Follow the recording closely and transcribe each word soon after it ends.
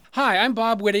Hi, I'm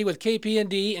Bob Whitty with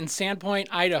KPND in Sandpoint,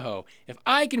 Idaho. If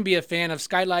I can be a fan of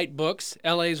Skylight Books,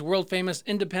 LA's world-famous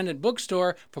independent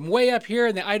bookstore, from way up here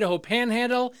in the Idaho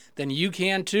Panhandle, then you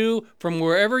can too, from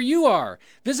wherever you are.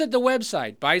 Visit the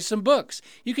website, buy some books.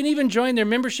 You can even join their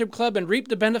membership club and reap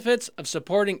the benefits of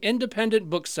supporting independent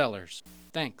booksellers.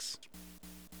 Thanks.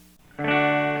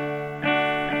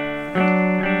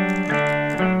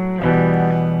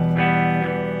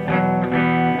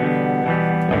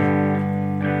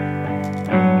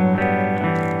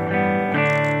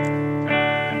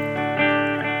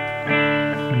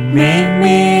 Meet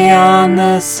me on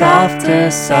the softer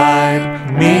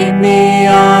side. Meet me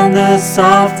on the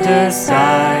softer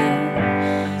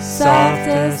side.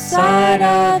 Softer side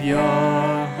of your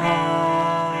heart.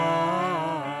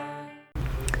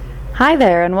 Hi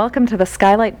there, and welcome to the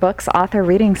Skylight Books author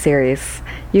reading series.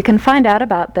 You can find out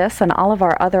about this and all of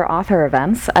our other author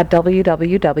events at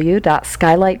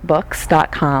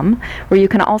www.skylightbooks.com, where you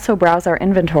can also browse our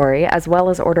inventory as well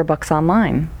as order books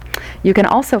online. You can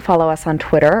also follow us on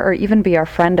Twitter or even be our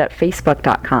friend at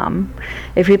facebook.com.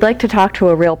 If you'd like to talk to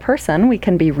a real person, we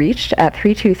can be reached at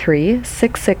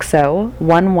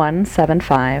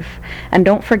 323-660-1175. And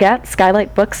don't forget,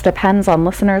 Skylight Books depends on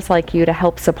listeners like you to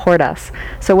help support us.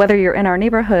 So whether you're in our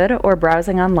neighborhood or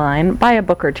browsing online, buy a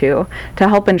book or two to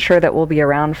help ensure that we'll be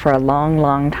around for a long,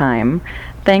 long time.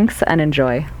 Thanks and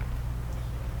enjoy.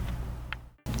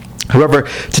 However,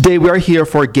 today we are here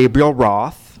for Gabriel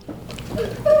Roth.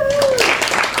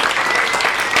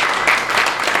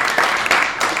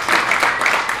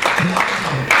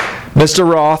 Mr.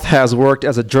 Roth has worked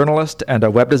as a journalist and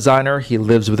a web designer. He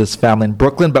lives with his family in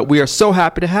Brooklyn, but we are so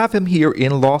happy to have him here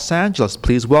in Los Angeles.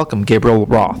 Please welcome Gabriel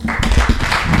Roth.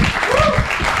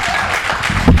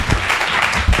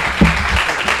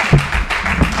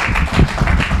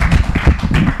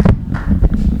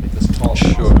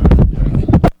 Sure.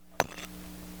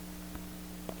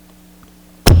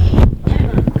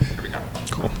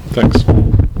 Cool. Thanks.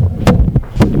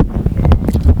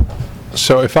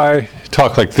 So if I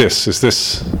talk like this, is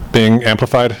this being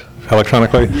amplified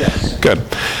electronically? Yes. Good.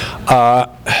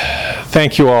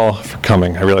 Thank you all for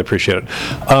coming. I really appreciate it.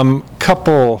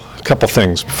 Couple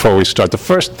things before we start. The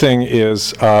first thing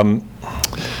is a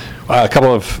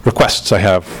couple of requests I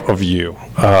have of you.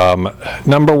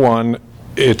 Number one,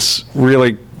 it's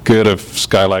really good of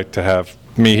Skylight to have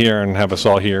me here and have us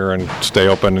all here and stay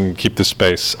open and keep the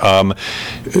space.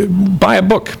 Buy a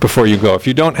book before you go. If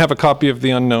you don't have a copy of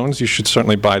The Unknowns, you should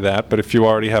certainly buy that. But if you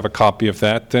already have a copy of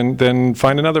that, then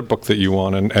find another book that you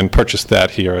want and purchase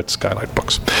that here at Skylight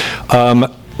Books. The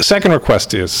second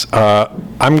request is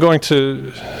I'm going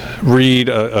to read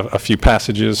a few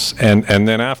passages, and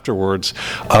then afterwards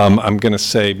I'm going to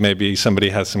say maybe somebody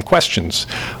has some questions.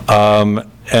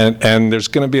 And there's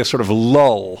going to be a sort of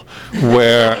lull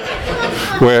where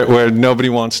nobody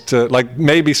wants to, like,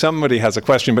 maybe somebody has a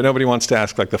question, but nobody wants to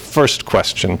ask, like, the first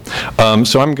question.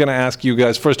 So I'm going to ask you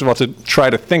guys, first of all, to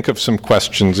try to think of some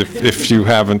questions if you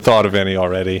haven't thought of any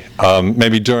already.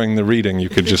 Maybe during the reading you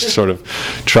could just sort of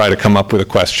try to come up with a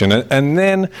question. And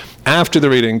then after the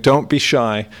reading, don't be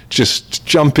shy. Just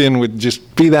jump in with,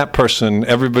 just be that person.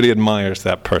 Everybody admires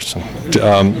that person.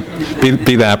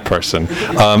 Be that person.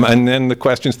 And then the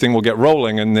questions thing will get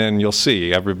rolling, and then you'll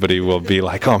see everybody will be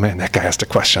like, oh man, that guy asked a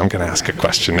question, I'm going to ask a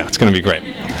question now. It's going to be great.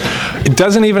 It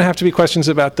doesn't even have to be questions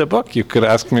about the book. You could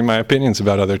ask me my opinions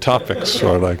about other topics,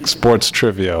 or like sports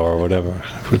trivia or whatever.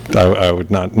 I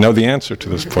would not know the answer to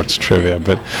the sports trivia,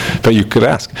 but you could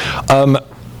ask.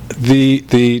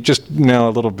 The just now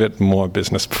a little bit more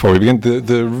business before we begin.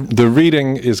 The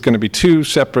reading is going to be two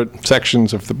separate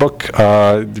sections of the book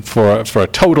for a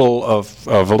total of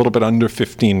a little bit under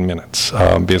 15 minutes,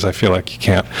 because I feel like you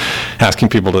can't, asking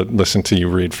people to listen to you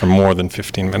read for more than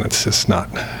 15 minutes is not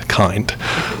kind.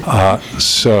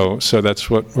 So that's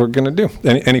what we're going to do.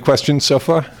 Any questions so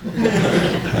far?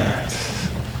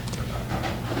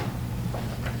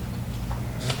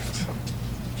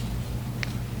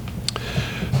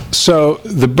 So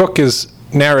the book is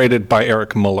narrated by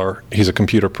Eric Muller. He's a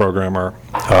computer programmer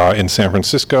in San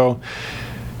Francisco.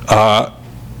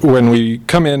 When we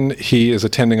come in, he is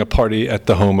attending a party at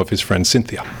the home of his friend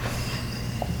Cynthia.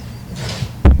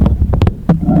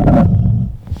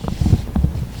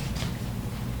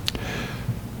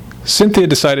 Cynthia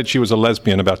decided she was a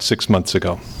lesbian about 6 months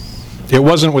ago. It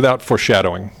wasn't without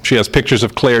foreshadowing. She has pictures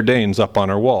of Claire Danes up on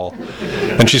her wall.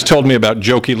 And she's told me about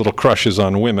jokey little crushes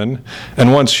on women.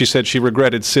 And once she said she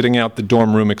regretted sitting out the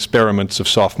dorm room experiments of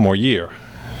sophomore year.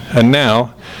 And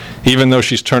now, even though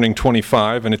she's turning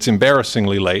 25 and it's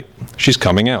embarrassingly late, she's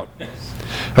coming out.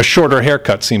 A shorter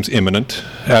haircut seems imminent,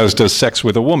 as does sex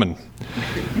with a woman.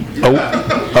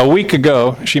 A week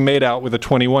ago, she made out with a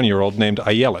 21-year-old named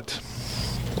Ayelet.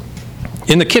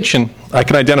 In the kitchen, I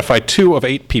can identify 2 of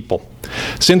 8 people.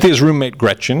 Cynthia's roommate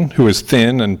Gretchen, who is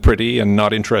thin and pretty and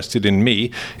not interested in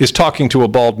me, is talking to a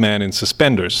bald man in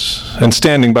suspenders. And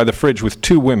standing by the fridge with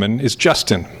 2 women is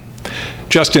Justin.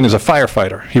 Justin is a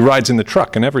firefighter. He rides in the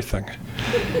truck and everything.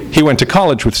 He went to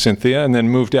college with Cynthia and then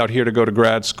moved out here to go to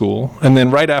grad school. And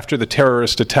then right after the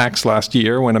terrorist attacks last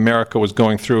year, when America was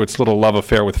going through its little love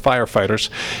affair with firefighters,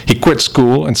 he quit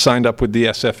school and signed up with the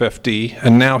SFFD,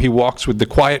 and now he walks with the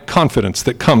quiet confidence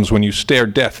that comes when you stare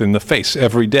death in the face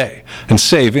every day and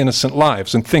save innocent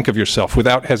lives and think of yourself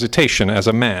without hesitation as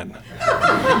a man.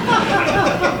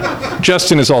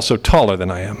 Justin is also taller than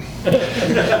I am.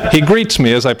 He greets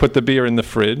me as I put the beer in the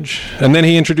fridge, and then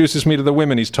he introduces me to the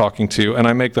women he's talking to, and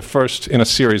I make the first in a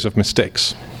series of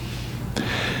mistakes.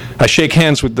 I shake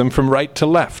hands with them from right to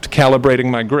left, calibrating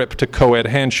my grip to co-ed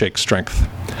handshake strength.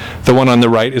 The one on the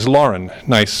right is Lauren,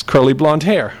 nice curly blonde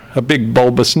hair, a big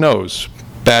bulbous nose,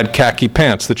 bad khaki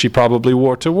pants that she probably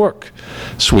wore to work,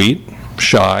 sweet,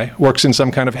 shy, works in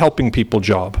some kind of helping people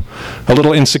job, a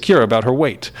little insecure about her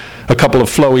weight, a couple of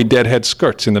flowy deadhead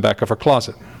skirts in the back of her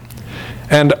closet.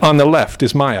 And on the left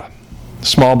is Maya,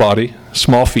 small body,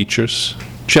 small features,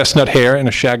 chestnut hair in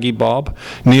a shaggy bob,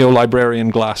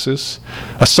 neo-librarian glasses,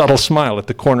 a subtle smile at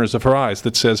the corners of her eyes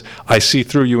that says, "I see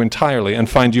through you entirely and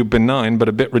find you benign but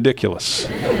a bit ridiculous."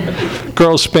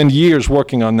 Girls spend years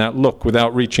working on that look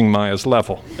without reaching Maya's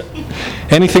level.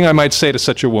 Anything I might say to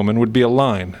such a woman would be a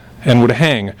line, and would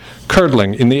hang,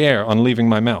 curdling in the air on leaving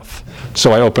my mouth.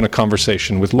 So I open a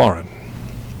conversation with Lauren.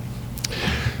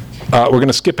 We're going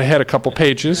to skip ahead a couple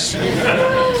pages.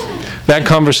 That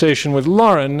conversation with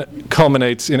Lauren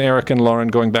culminates in Eric and Lauren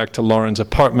going back to Lauren's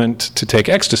apartment to take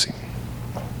ecstasy.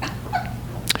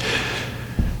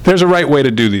 There's a right way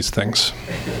to do these things.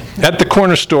 At the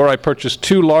corner store, I purchased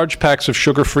 2 large packs of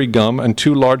sugar-free gum and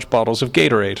 2 large bottles of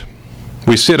Gatorade.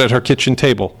 We sit at her kitchen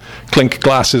table, clink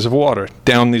glasses of water,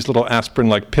 down these little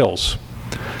aspirin-like pills.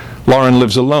 Lauren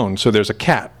lives alone, so there's a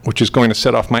cat, which is going to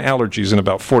set off my allergies in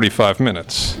about 45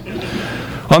 minutes.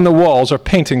 On the walls are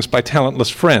paintings by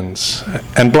talentless friends,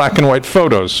 and black and white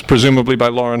photos, presumably by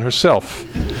Lauren herself,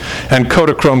 and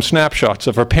Kodachrome snapshots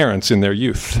of her parents in their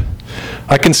youth.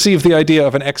 I conceive the idea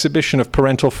of an exhibition of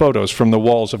parental photos from the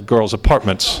walls of girls'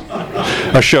 apartments,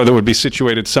 a show that would be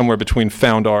situated somewhere between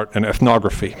found art and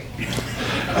ethnography.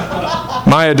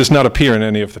 Maya does not appear in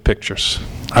any of the pictures.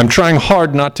 I'm trying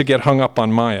hard not to get hung up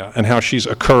on Maya and how she's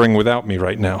occurring without me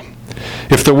right now.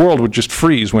 If the world would just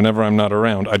freeze whenever I'm not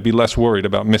around, I'd be less worried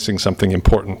about missing something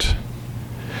important.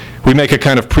 We make a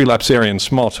kind of prelapsarian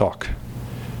small talk.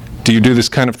 "Do you do this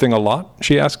kind of thing a lot?"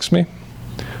 she asks me.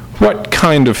 "What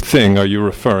kind of thing are you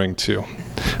referring to?"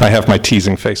 I have my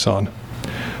teasing face on.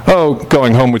 "Oh,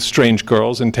 going home with strange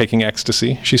girls and taking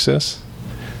ecstasy," she says.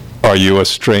 "Are you a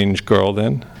strange girl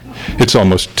then?" It's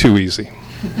almost too easy.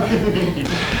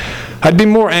 I'd be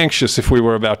more anxious if we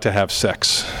were about to have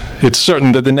sex. It's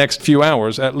certain that the next few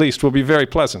hours, at least, will be very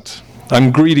pleasant.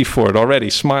 I'm greedy for it already,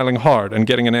 smiling hard and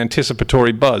getting an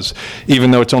anticipatory buzz,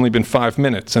 even though it's only been 5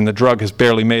 minutes and the drug has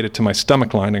barely made it to my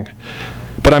stomach lining.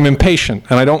 But I'm impatient,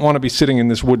 and I don't want to be sitting in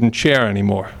this wooden chair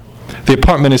anymore. The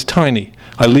apartment is tiny.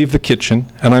 I leave the kitchen,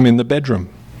 and I'm in the bedroom.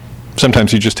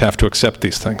 Sometimes you just have to accept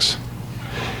these things.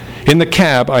 In the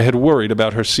cab, I had worried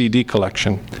about her CD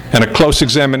collection, and a close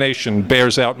examination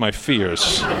bears out my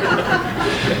fears.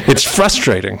 It's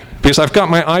frustrating, because I've got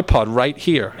my iPod right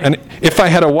here, and if I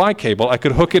had a Y cable, I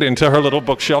could hook it into her little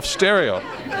bookshelf stereo.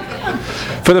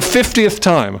 For the 50th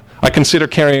time, I consider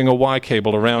carrying a Y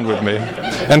cable around with me,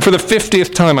 and for the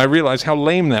 50th time, I realize how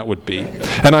lame that would be,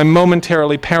 and I'm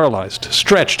momentarily paralyzed,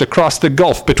 stretched across the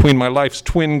gulf between my life's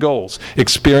twin goals,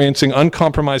 experiencing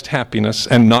uncompromised happiness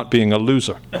and not being a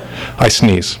loser. I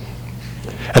sneeze.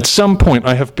 At some point,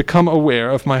 I have become aware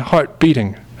of my heart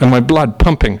beating and my blood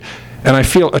pumping, and I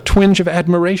feel a twinge of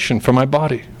admiration for my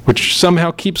body, which somehow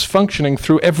keeps functioning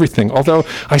through everything, although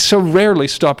I so rarely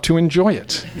stop to enjoy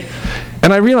it.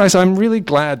 And I realize I'm really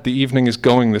glad the evening is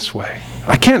going this way.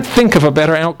 I can't think of a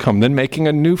better outcome than making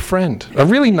a new friend, a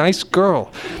really nice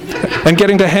girl, and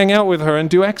getting to hang out with her and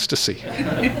do ecstasy.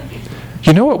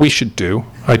 "You know what we should do?"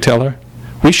 I tell her.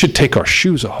 "We should take our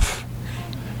shoes off."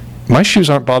 "My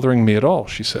shoes aren't bothering me at all,"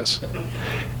 she says.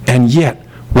 "And yet,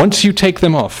 once you take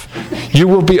them off, you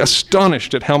will be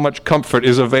astonished at how much comfort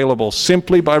is available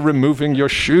simply by removing your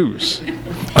shoes."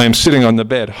 I am sitting on the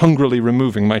bed, hungrily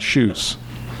removing my shoes.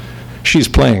 She's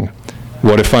playing,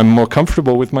 "What if I'm more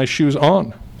comfortable with my shoes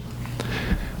on?"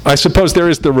 I suppose there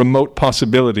is the remote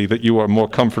possibility that you are more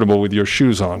comfortable with your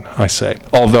shoes on, I say,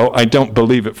 although I don't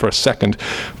believe it for a second.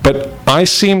 But I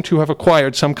seem to have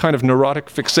acquired some kind of neurotic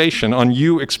fixation on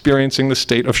you experiencing the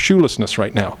state of shoelessness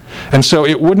right now. And so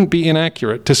it wouldn't be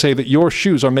inaccurate to say that your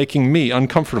shoes are making me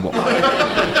uncomfortable.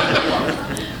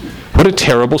 What a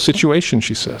terrible situation,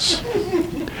 she says.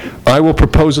 I will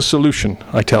propose a solution,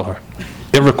 I tell her.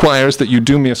 It requires that you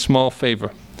do me a small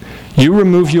favor. You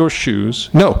remove your shoes.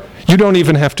 No, you don't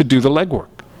even have to do the legwork.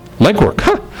 Legwork,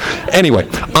 huh? Anyway,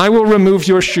 I will remove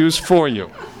your shoes for you.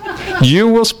 You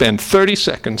will spend 30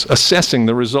 seconds assessing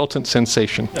the resultant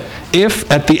sensation. If,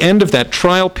 at the end of that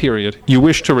trial period, you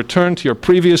wish to return to your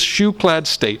previous shoe-clad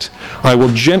state, I will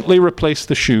gently replace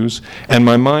the shoes, and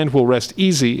my mind will rest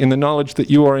easy in the knowledge that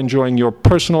you are enjoying your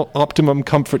personal optimum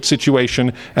comfort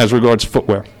situation as regards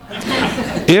footwear.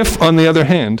 If, on the other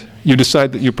hand, you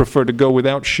decide that you prefer to go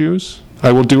without shoes,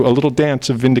 I will do a little dance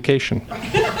of vindication.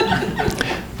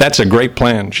 That's a great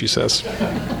plan, she says.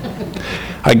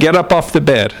 I get up off the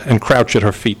bed and crouch at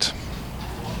her feet.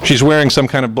 She's wearing some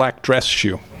kind of black dress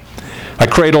shoe. I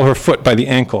cradle her foot by the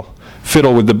ankle,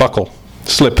 fiddle with the buckle,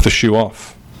 slip the shoe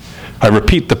off. I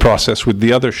repeat the process with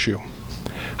the other shoe.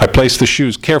 I place the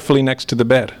shoes carefully next to the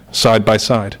bed, side by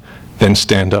side, then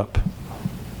stand up.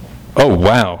 Oh,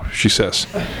 wow, she says.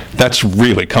 That's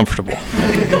really comfortable.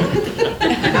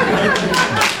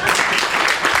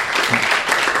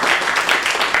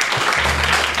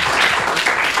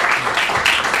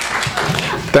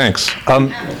 Thanks. I'm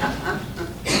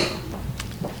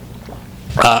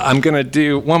going to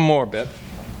do one more bit.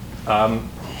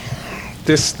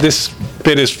 This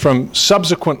bit is from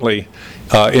subsequently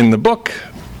in the book,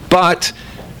 but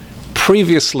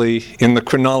previously in the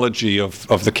chronology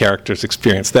of the character's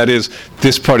experience. That is,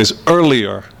 this part is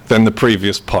earlier than the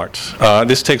previous part.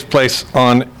 This takes place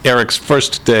on Eric's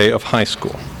first day of high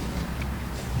school.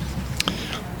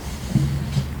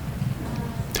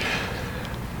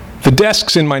 The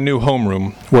desks in my new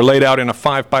homeroom were laid out in a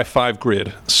 5x5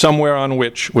 grid, somewhere on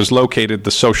which was located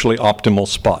the socially optimal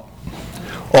spot.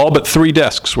 All but 3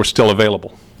 desks were still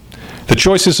available. The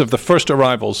choices of the first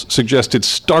arrivals suggested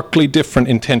starkly different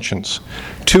intentions.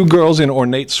 2 girls in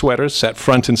ornate sweaters sat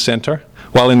front and center,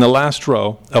 while in the last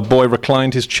row, a boy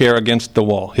reclined his chair against the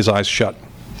wall, his eyes shut.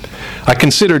 I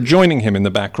considered joining him in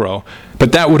the back row,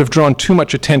 but that would have drawn too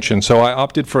much attention, so I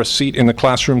opted for a seat in the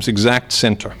classroom's exact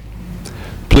center.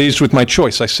 Pleased with my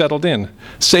choice, I settled in,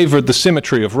 savored the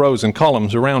symmetry of rows and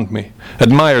columns around me,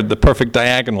 admired the perfect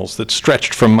diagonals that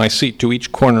stretched from my seat to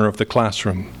each corner of the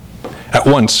classroom. At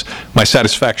once, my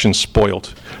satisfaction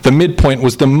spoiled. The midpoint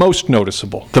was the most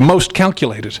noticeable, the most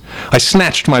calculated. I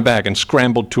snatched my bag and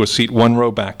scrambled to a seat 1 row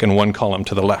back and 1 column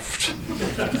to the left.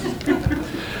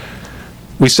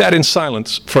 We sat in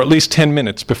silence for at least 10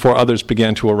 minutes before others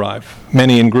began to arrive,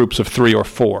 many in groups of 3 or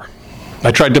 4.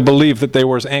 I tried to believe that they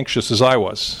were as anxious as I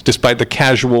was, despite the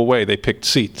casual way they picked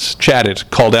seats, chatted,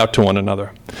 called out to one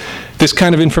another. This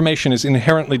kind of information is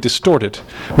inherently distorted.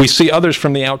 We see others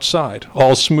from the outside,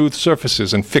 all smooth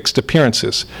surfaces and fixed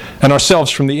appearances, and ourselves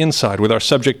from the inside with our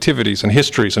subjectivities and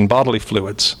histories and bodily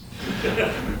fluids.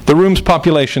 The room's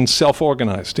population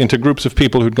self-organized into groups of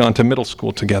people who'd gone to middle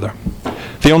school together.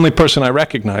 The only person I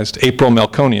recognized, April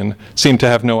Melkonian, seemed to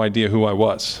have no idea who I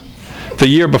was. The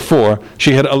year before,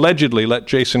 she had allegedly let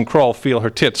Jason Kroll feel her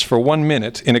tits for 1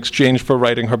 minute in exchange for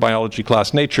writing her biology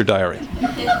class nature diary.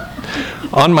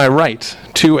 On my right,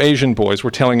 2 Asian boys were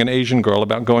telling an Asian girl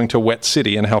about going to Wet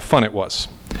City and how fun it was.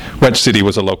 Wet City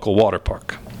was a local water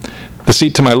park. The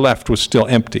seat to my left was still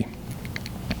empty.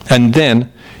 And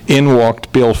then, in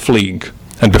walked Bill Fleeg.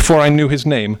 And before I knew his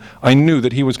name, I knew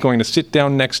that he was going to sit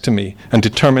down next to me and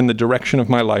determine the direction of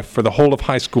my life for the whole of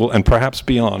high school and perhaps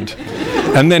beyond.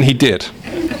 And then he did.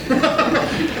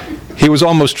 He was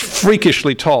almost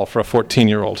freakishly tall for a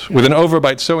 14-year-old, with an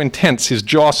overbite so intense his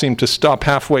jaw seemed to stop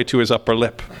halfway to his upper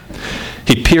lip.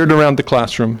 He peered around the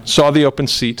classroom, saw the open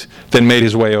seat, then made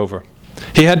his way over.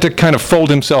 He had to kind of fold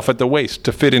himself at the waist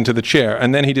to fit into the chair,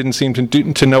 and then he didn't seem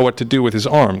to know what to do with his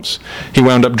arms. He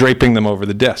wound up draping them over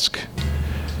the desk.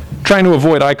 Trying to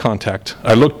avoid eye contact,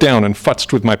 I looked down and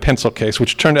futzed with my pencil case,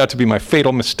 which turned out to be my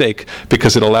fatal mistake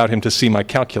because it allowed him to see my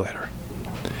calculator.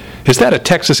 "Is that a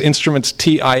Texas Instruments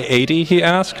TI-80?" he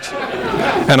asked.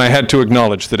 And I had to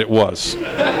acknowledge that it was.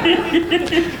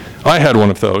 "I had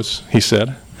one of those," he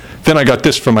said. "Then I got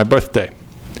this for my birthday."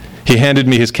 He handed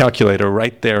me his calculator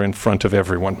right there in front of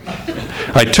everyone.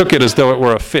 I took it as though it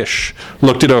were a fish,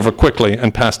 looked it over quickly,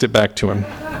 and passed it back to him.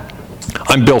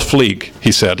 "I'm Bill Fleeg,"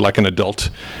 he said, like an adult.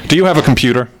 "Do you have a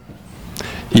computer?"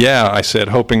 "Yeah," I said,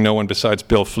 hoping no one besides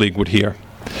Bill Fleeg would hear.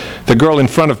 The girl in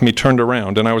front of me turned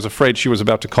around, and I was afraid she was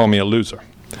about to call me a loser.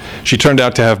 She turned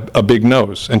out to have a big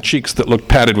nose and cheeks that looked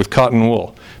padded with cotton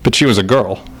wool, but she was a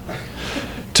girl.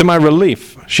 To my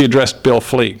relief, she addressed Bill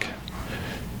Fleeg.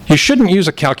 "You shouldn't use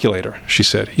a calculator," she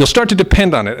said. "You'll start to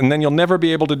depend on it, and then you'll never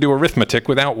be able to do arithmetic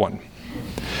without one."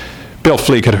 Bill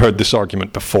Fleeg had heard this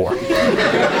argument before.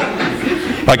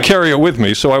 "I carry it with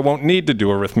me, so I won't need to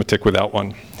do arithmetic without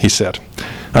one," he said.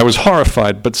 I was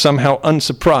horrified, but somehow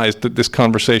unsurprised that this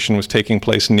conversation was taking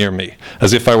place near me,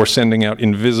 as if I were sending out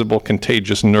invisible,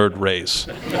 contagious nerd rays.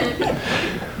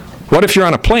 "What if you're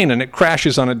on a plane and it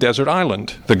crashes on a desert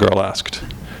island?" the girl asked.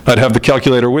 "I'd have the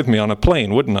calculator with me on a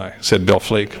plane, wouldn't I?" said Bill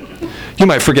Fleeg. "You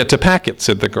might forget to pack it,"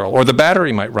 said the girl, "or the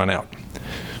battery might run out."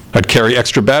 "I'd carry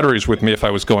extra batteries with me if I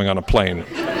was going on a plane,"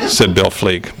 said Bill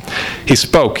Fleeg. He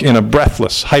spoke in a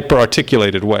breathless,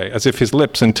 hyper-articulated way, as if his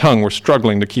lips and tongue were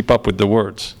struggling to keep up with the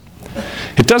words.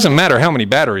 "It doesn't matter how many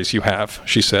batteries you have,"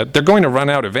 she said. "They're going to run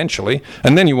out eventually,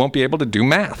 and then you won't be able to do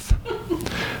math."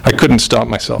 I couldn't stop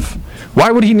myself. "Why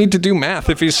would he need to do math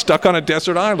if he's stuck on a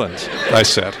desert island?" I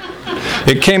said.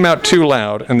 It came out too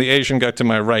loud, and the Asian guy to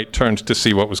my right turned to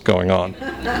see what was going on.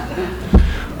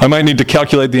 "I might need to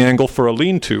calculate the angle for a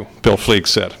lean-to," Bill Fleeg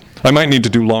said. "I might need to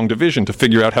do long division to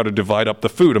figure out how to divide up the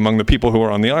food among the people who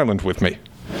are on the island with me."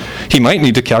 "He might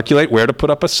need to calculate where to put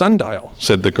up a sundial,"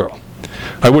 said the girl.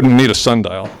 "I wouldn't need a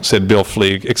sundial," said Bill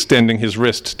Fleeg, extending his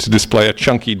wrist to display a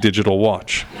chunky digital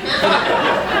watch.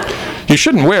 "You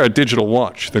shouldn't wear a digital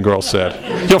watch," the girl said.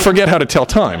 "You'll forget how to tell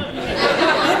time."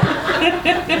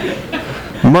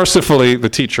 Mercifully, the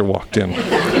teacher walked in.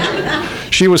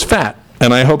 She was fat,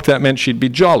 and I hoped that meant she'd be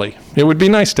jolly. It would be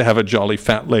nice to have a jolly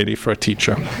fat lady for a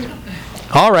teacher.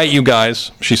 "All right, you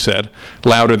guys," she said,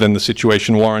 louder than the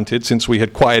situation warranted, since we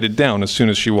had quieted down as soon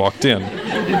as she walked in.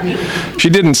 She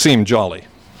didn't seem jolly.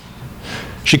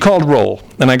 She called roll,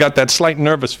 and I got that slight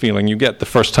nervous feeling you get the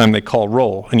first time they call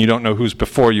roll, and you don't know who's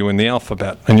before you in the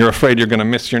alphabet, and you're afraid you're going to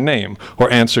miss your name, or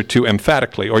answer too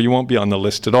emphatically, or you won't be on the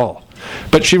list at all.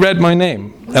 But she read my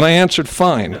name, and I answered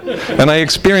fine, and I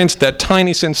experienced that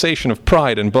tiny sensation of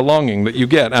pride and belonging that you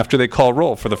get after they call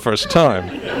roll for the first time.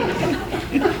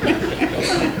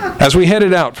 As we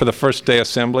headed out for the first day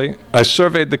assembly, I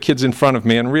surveyed the kids in front of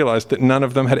me and realized that none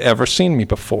of them had ever seen me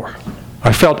before.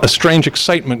 I felt a strange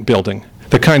excitement building,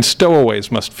 the kind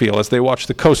stowaways must feel as they watch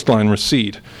the coastline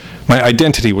recede. My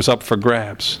identity was up for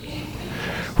grabs.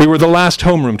 We were the last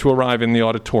homeroom to arrive in the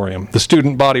auditorium. The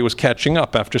student body was catching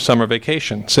up after summer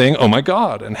vacation, saying, "Oh my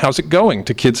God, and how's it going?"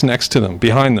 to kids next to them,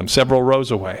 behind them, several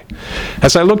rows away.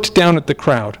 As I looked down at the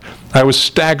crowd, I was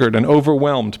staggered and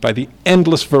overwhelmed by the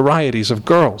endless varieties of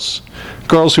girls.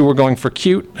 Girls who were going for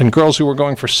cute, and girls who were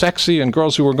going for sexy, and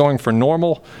girls who were going for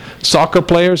normal. Soccer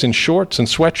players in shorts and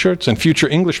sweatshirts, and future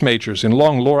English majors in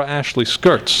long Laura Ashley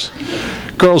skirts.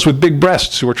 Girls with big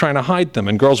breasts who were trying to hide them,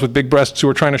 and girls with big breasts who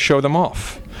were trying to show them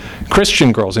off.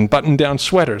 Christian girls in button-down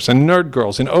sweaters, and nerd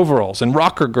girls in overalls, and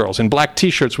rocker girls in black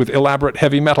t-shirts with elaborate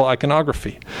heavy metal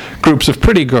iconography. Groups of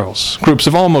pretty girls, groups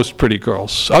of almost pretty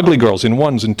girls, ugly girls in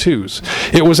ones and twos.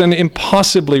 It was an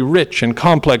impossibly rich and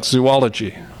complex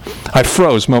zoology. I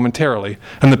froze momentarily,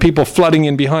 and the people flooding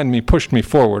in behind me pushed me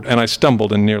forward, and I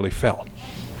stumbled and nearly fell.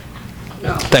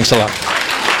 Thanks a lot.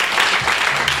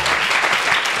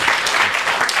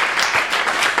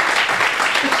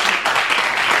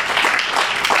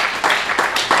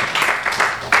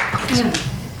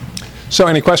 So,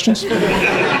 any questions?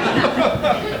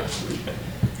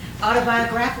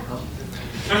 Autobiographical?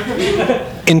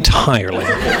 Entirely.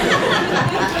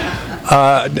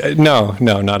 No,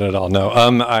 not at all. No,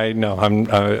 no.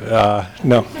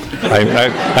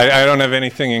 I don't have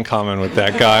anything in common with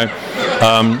that guy.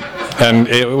 And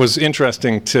it was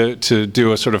interesting to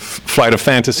do a sort of flight of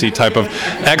fantasy type of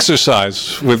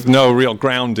exercise with no real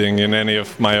grounding in any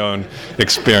of my own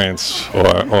experience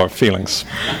or feelings.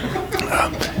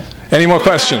 Any more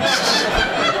questions?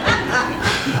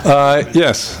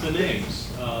 Yes. The names,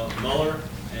 Muller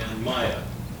and Maya,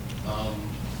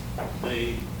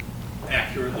 they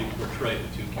accurately portray the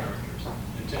two characters.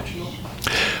 Intentional?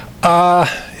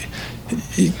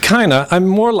 Kinda. I'm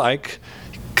more like,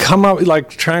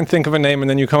 try and think of a name, and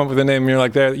then you come up with a name, and you're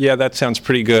like, yeah, that sounds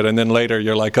pretty good. And then later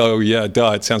you're like, oh, yeah,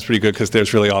 duh, it sounds pretty good because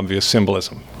there's really obvious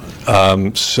symbolism.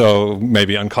 So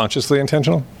maybe unconsciously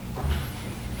intentional?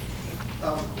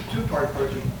 Two-part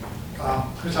question,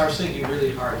 because I was thinking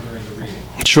really hard during the reading.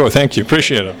 Sure, thank you.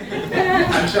 Appreciate it.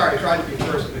 I'm sorry, I tried to be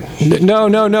first. No.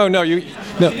 You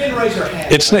didn't raise your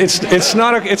hand.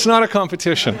 It's not a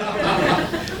competition.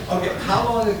 Okay, how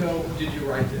long ago did you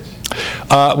write this?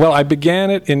 Well, I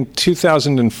began it in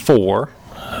 2004.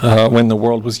 When the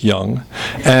world was young,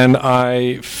 and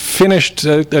I finished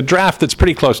a draft that's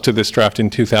pretty close to this draft in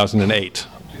 2008.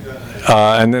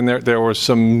 And then there were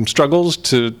some struggles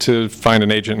to find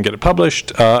an agent and get it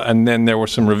published, and then there were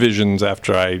some revisions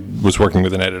after I was working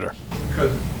with an editor.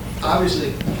 Because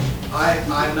obviously,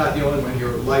 I'm not the only one here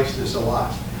who likes this a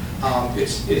lot.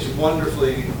 It's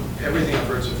wonderfully, everything I've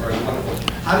heard so far is wonderful.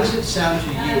 How does it sound to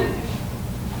you,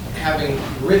 having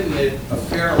written it a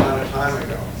fair amount of time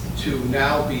ago, to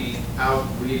now be out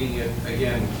reading it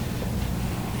again?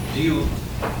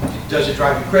 Does it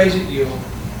drive you crazy?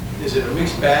 Is it a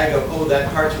mixed bag of, oh,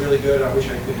 that part's really good, I wish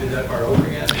I could do that part over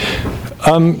again?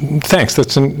 Thanks.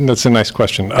 That's a nice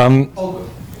question.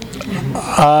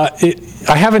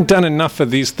 I haven't done enough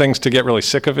of these things to get really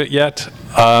sick of it yet.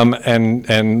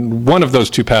 And one of those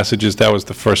two passages, that was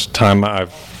the first time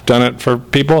I've done it for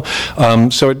people.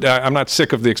 So I'm not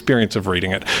sick of the experience of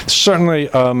reading it.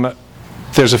 Certainly,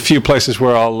 there's a few places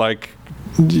where I'll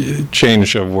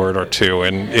change a word or two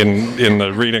in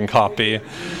the reading copy.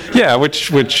 Yeah, which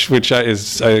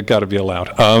is got to be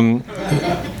allowed.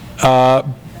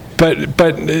 But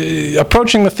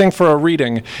approaching the thing for a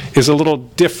reading is a little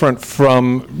different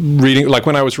from reading, like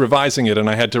when I was revising it and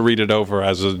I had to read it over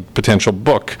as a potential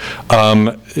book.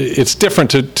 It's different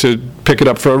to pick it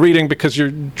up for a reading because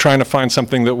you're trying to find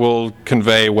something that will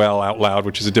convey well out loud,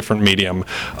 which is a different medium.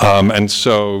 And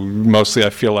so mostly I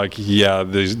feel like, yeah,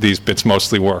 these bits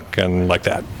mostly work and like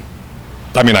that.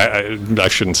 I mean, I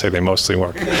shouldn't say they mostly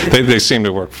work. They seem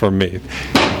to work for me.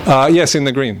 Yes, in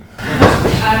the green.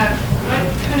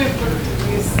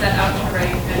 Set out to write,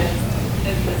 and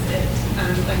is this it?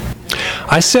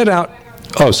 I set out.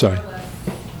 Oh, sorry.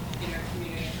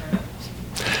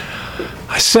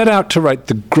 I set out to write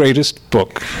the greatest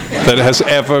book that has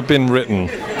ever been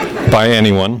written by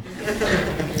anyone.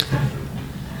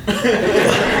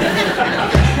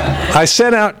 I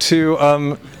set out to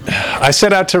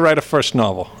write a first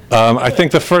novel. I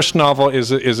think the first novel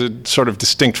is a sort of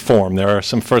distinct form. There are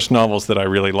some first novels that I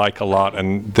really like a lot,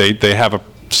 and they have a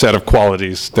set of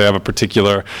qualities. They have a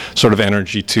particular sort of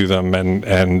energy to them,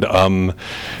 and a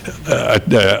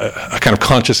kind of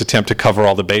conscious attempt to cover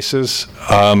all the bases.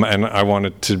 And I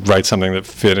wanted to write something that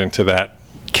fit into that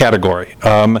category.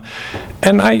 And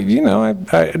I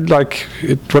like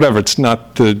it, whatever. It's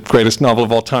not the greatest novel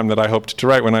of all time that I hoped to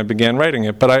write when I began writing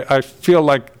it, but I feel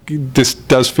like this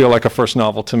does feel like a first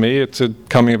novel to me. It's a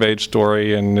coming-of-age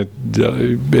story, and it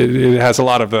has a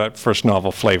lot of that first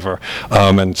novel flavor,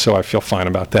 and so I feel fine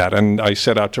about that. And I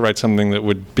set out to write something that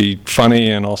would be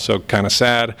funny and also kind of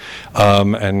sad,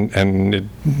 and it,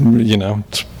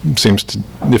 seems to,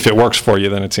 if it works for you,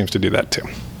 then it seems to do that too.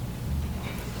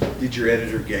 Did your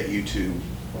editor get you to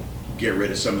get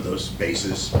rid of some of those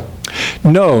bases?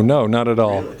 No, not at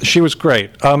all. Really? She was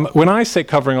great. When I say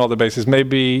covering all the bases,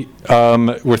 maybe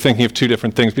we're thinking of two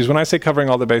different things, because when I say covering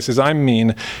all the bases, I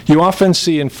mean you often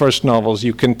see in first novels,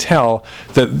 you can tell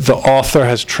that the author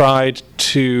has tried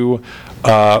to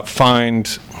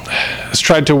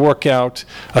work out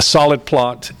a solid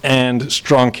plot and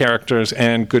strong characters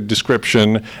and good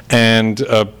description and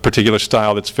a particular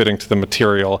style that's fitting to the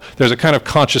material. There's a kind of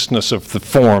consciousness of the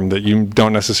form that you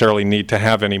don't necessarily need to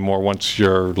have anymore once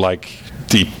you're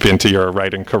deep into your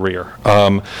writing career.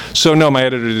 So no, my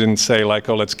editor didn't say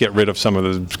oh, let's get rid of some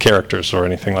of the characters or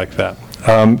anything like that.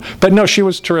 But no, she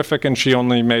was terrific, and she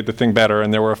only made the thing better,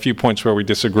 and there were a few points where we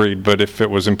disagreed, but if it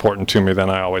was important to me, then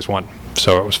I always won.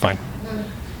 So it was fine.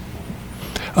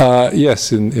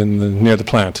 Yes, near the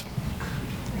plant.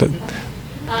 Two things.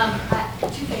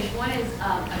 One is,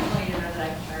 I'm telling you that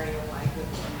I carry a wife with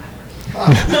my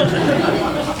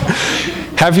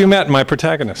Have you met my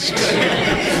protagonist?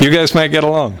 You guys might get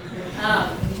along.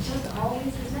 just always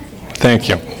is necessary. Thank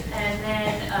you. And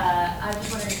then I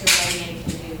was wondering if you're writing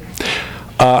anything new.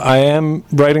 I am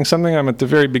writing something. I'm at the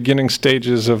very beginning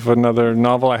stages of another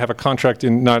novel. I have a contract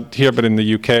not here, but in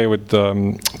the UK with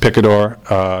Picador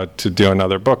to do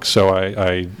another book. So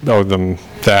I owe them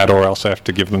that, or else I have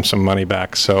to give them some money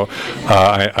back. So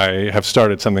I have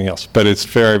started something else, but it's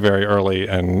very, very early,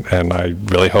 and I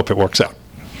really hope it works out.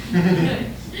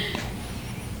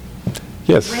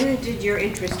 Yes. When did your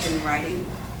interest in writing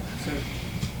sort of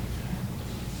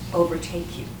overtake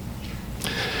you?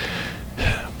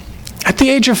 At the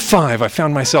age of 5, I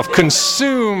found myself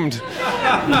consumed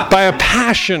by a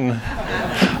passion.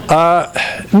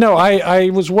 No, I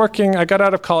was working, I got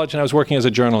out of college and I was working as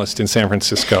a journalist in San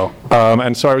Francisco.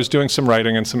 And so I was doing some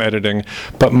writing and some editing,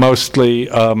 but mostly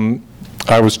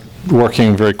I was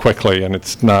working very quickly, and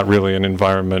it's not really an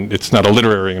environment, it's not a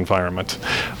literary environment.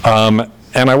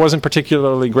 And I wasn't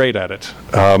particularly great at it.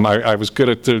 I was good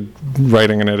at the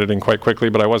writing and editing quite quickly,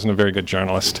 but I wasn't a very good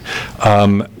journalist.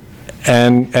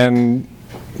 And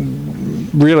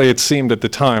really it seemed at the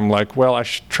time like, well, I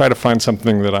should try to find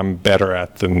something that I'm better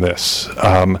at than this.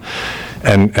 And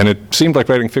it seemed like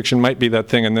writing fiction might be that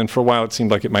thing, and then for a while it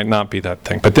seemed like it might not be that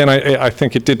thing. But then I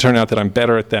think it did turn out that I'm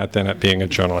better at that than at being a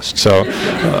journalist. So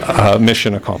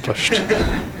mission accomplished.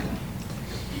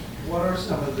 What are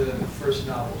some of the first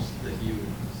novels that you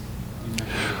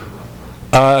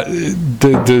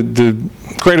The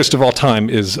greatest of all time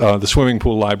is The Swimming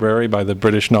Pool Library by the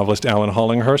British novelist Alan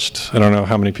Hollinghurst. I don't know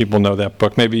how many people know that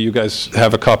book. Maybe you guys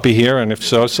have a copy here, and if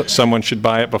so, someone should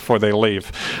buy it before they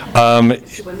leave.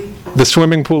 The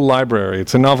Swimming Pool Library.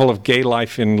 It's a novel of gay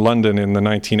life in London in the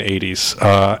 1980s,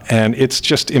 and it's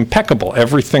just impeccable.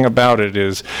 Everything about it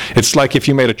is, it's like if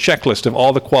you made a checklist of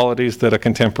all the qualities that a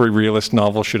contemporary realist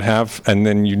novel should have, and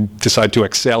then you decide to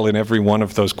excel in every one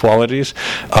of those qualities,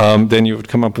 then you would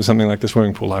come up with something like The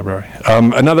Swimming Pool Library.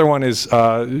 Another one is,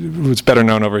 what's better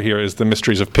known over here, is The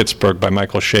Mysteries of Pittsburgh by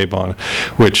Michael Chabon,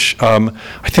 which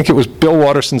I think it was Bill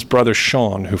Watterson's brother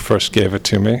Sean who first gave it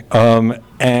to me.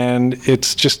 And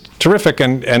it's just terrific,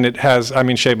 and it has, I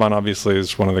mean, Chabon obviously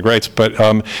is one of the greats, but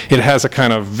it has a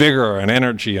kind of vigor and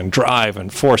energy and drive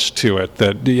and force to it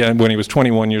that when he was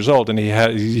 21 years old, and he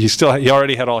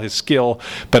already had all his skill,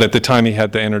 but at the time he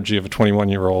had the energy of a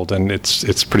 21-year-old, and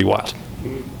it's pretty wild.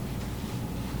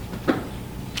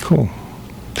 Cool.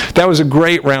 That was a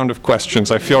great round of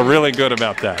questions. I feel really good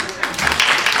about that.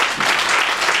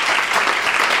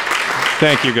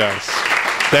 Thank you, guys.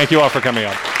 Thank you all for coming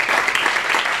up.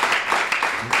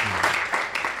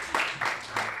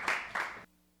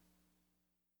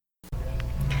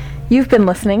 You've been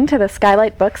listening to the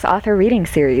Skylight Books Author Reading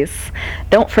Series.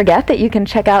 Don't forget that you can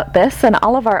check out this and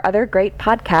all of our other great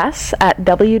podcasts at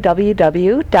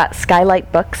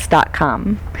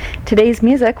www.skylightbooks.com. Today's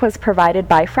music was provided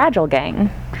by Fragile Gang.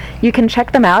 You can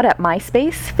check them out at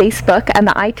MySpace, Facebook, and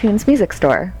the iTunes Music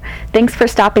Store. Thanks for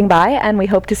stopping by, and we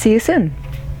hope to see you soon.